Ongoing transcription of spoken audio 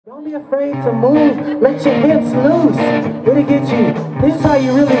Don't be afraid to move, let your hips loose, it'll get you. This is how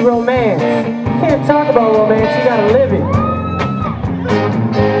you really romance. You can't talk about romance, you gotta live it.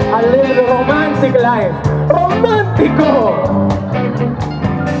 I live the romantic life. Romantico!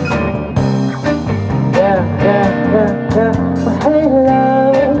 Yeah. Well, hey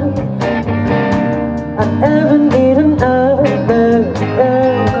love, I never need another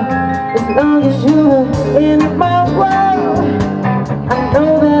girl. As long as you're in my world, I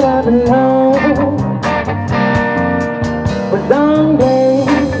know that I belong. But long days,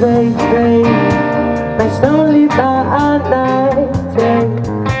 baby, nights don't leave my night.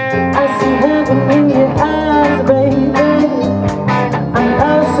 I see heaven in your eyes, baby. I'm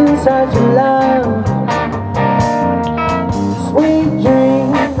lost inside your love. Sweet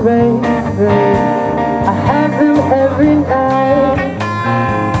dreams, baby, I have them every night.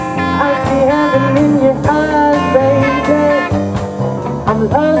 I see heaven in your eyes, baby. I'm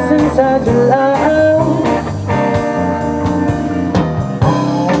lost inside your love.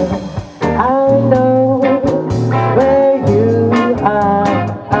 I know where you are.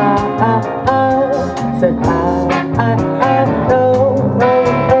 Said I know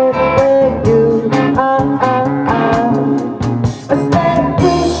where you are. I said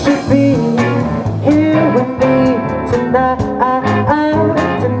you should be here with me tonight.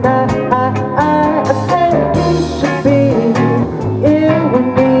 I said you should be here with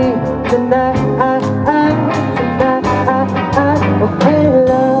me tonight. Okay,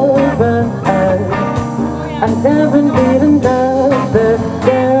 lover, I never need another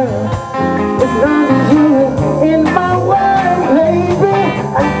girl. As long as you're in my world, baby,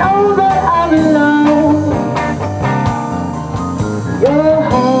 I know that I belong. Your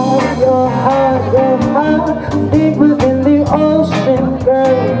heart, deep within the ocean,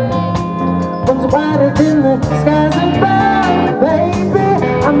 girl. One's wider than the skies above, baby.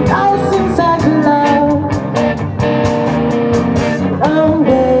 I'm lost inside your love. Long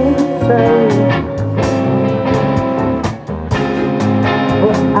days,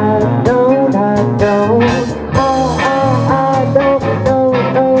 but I don't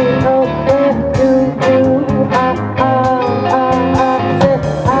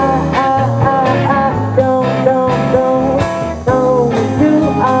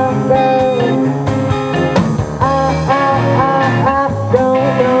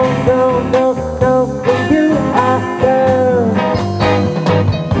where you are.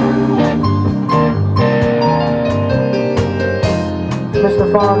 Mr.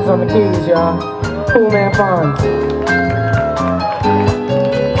 Farms on the keys, y'all. Cool Man Farms.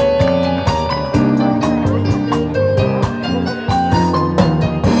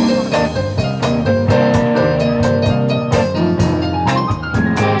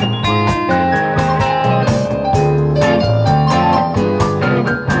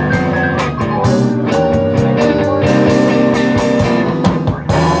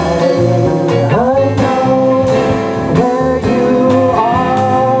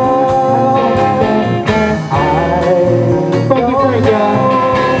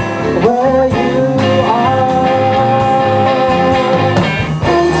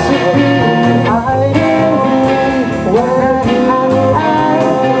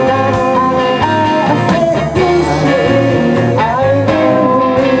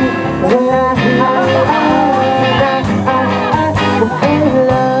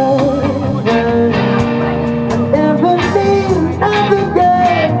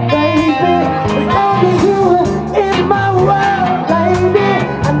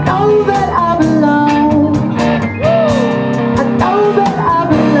 That I